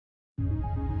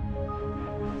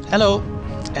Hello,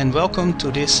 and welcome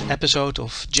to this episode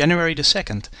of January the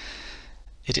 2nd.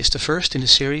 It is the first in the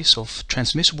series of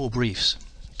Transmissible Briefs.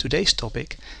 Today's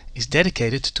topic is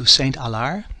dedicated to St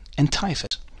Adelard and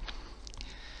Typhus.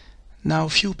 Now,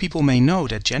 few people may know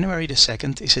that January the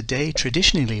 2nd is a day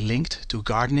traditionally linked to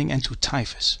gardening and to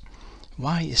Typhus.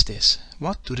 Why is this?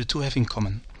 What do the two have in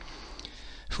common?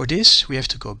 For this, we have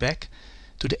to go back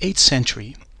to the 8th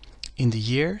century, in the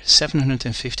year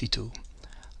 752.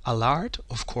 Adelard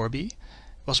of Corbie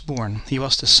was born. He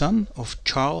was the son of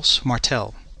Charles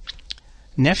Martel,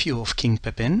 nephew of King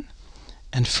Pepin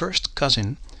and first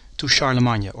cousin to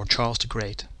Charlemagne or Charles the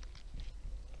Great.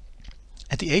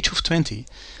 At the age of 20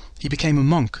 he became a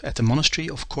monk at the monastery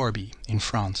of Corbie in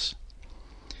France.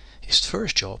 His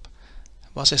first job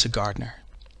was as a gardener,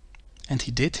 and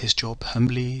he did his job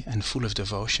humbly and full of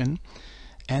devotion,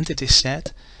 and it is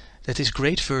said that his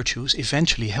great virtues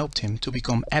eventually helped him to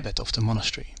become abbot of the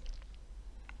monastery.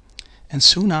 And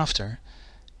soon after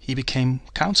he became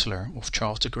counselor of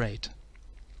Charles the Great.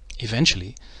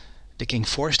 Eventually the king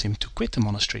forced him to quit the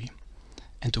monastery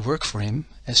and to work for him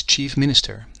as chief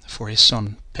minister for his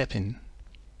son Pepin.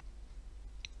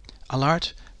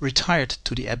 Adelard retired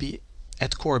to the abbey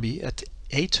at Corbie at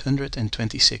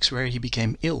 826, where he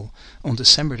became ill on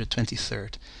December the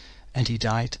 23rd, and he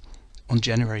died on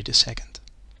January the 2nd.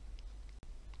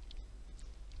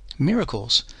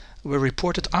 Miracles were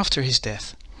reported after his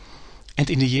death, and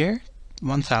in the year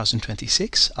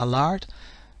 1026 Adelard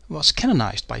was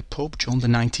canonized by Pope John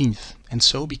XIX and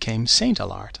so became St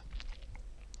Adelard.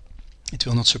 It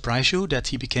will not surprise you that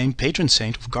he became patron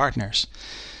saint of gardeners,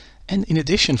 and in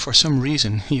addition, for some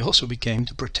reason, he also became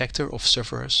the protector of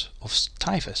sufferers of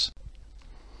typhus.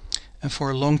 And for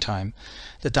a long time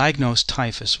the diagnosed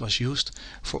typhus was used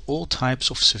for all types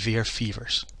of severe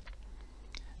fevers.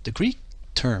 The Greek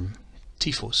term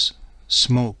typhus,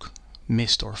 smoke,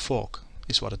 mist or fog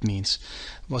is what it means,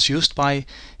 was used by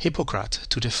Hippocrates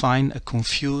to define a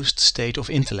confused state of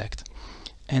intellect,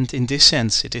 and in this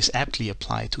sense it is aptly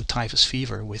applied to typhus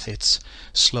fever with its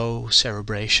slow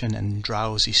cerebration and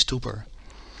drowsy stupor.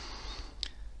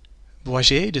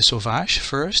 Boisier de Sauvage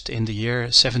first in the year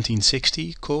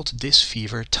 1760 called this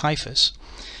fever typhus,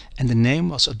 and the name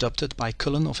was adopted by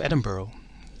Cullen of Edinburgh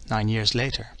 9 years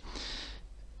later.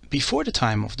 Before the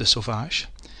time of de Sauvage,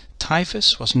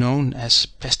 typhus was known as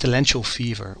pestilential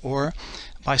fever, or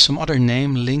by some other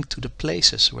name linked to the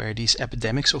places where these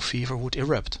epidemics of fever would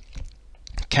erupt.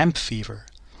 Camp fever,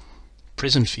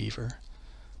 prison fever,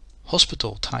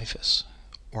 hospital typhus,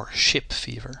 or ship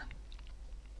fever.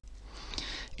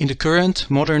 In the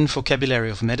current modern vocabulary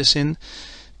of medicine,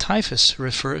 typhus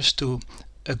refers to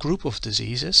a group of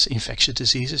diseases, infectious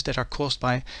diseases, that are caused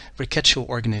by rickettsial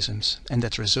organisms and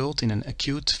that result in an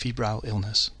acute febrile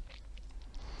illness.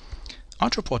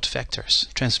 Arthropod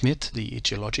vectors transmit the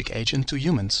etiologic agent to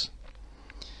humans,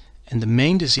 and the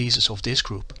main diseases of this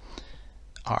group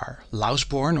are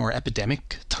louse-borne or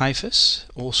epidemic typhus,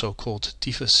 also called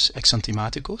Typhus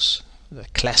exanthematicus, the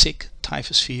classic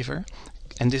typhus fever,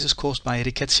 and this is caused by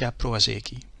Rickettsia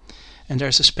prowazekii. And there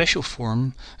is a special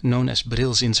form known as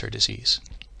Brill-Zinsser disease.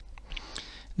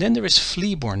 Then there is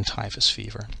flea-borne typhus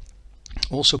fever,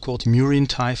 also called murine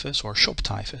typhus or shop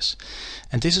typhus,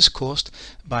 and this is caused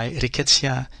by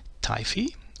Rickettsia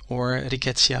typhi or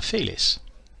Rickettsia felis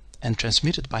and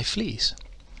transmitted by fleas.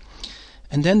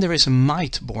 And then there is a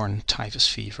mite-borne typhus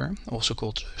fever, also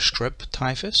called scrub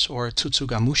typhus or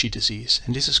Tsutsugamushi disease,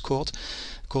 and this is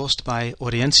caused by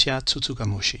Orientia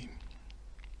tsutsugamushi.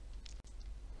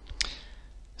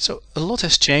 So a lot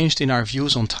has changed in our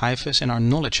views on typhus and our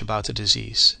knowledge about the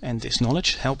disease, and this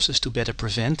knowledge helps us to better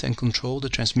prevent and control the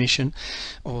transmission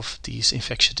of these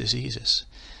infectious diseases.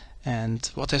 And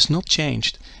what has not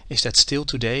changed is that still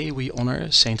today we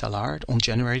honor St Adelard on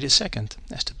January the 2nd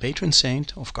as the patron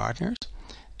saint of gardeners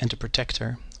and the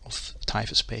protector of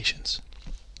typhus patients.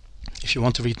 If you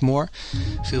want to read more,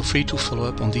 feel free to follow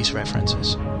up on these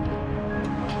references.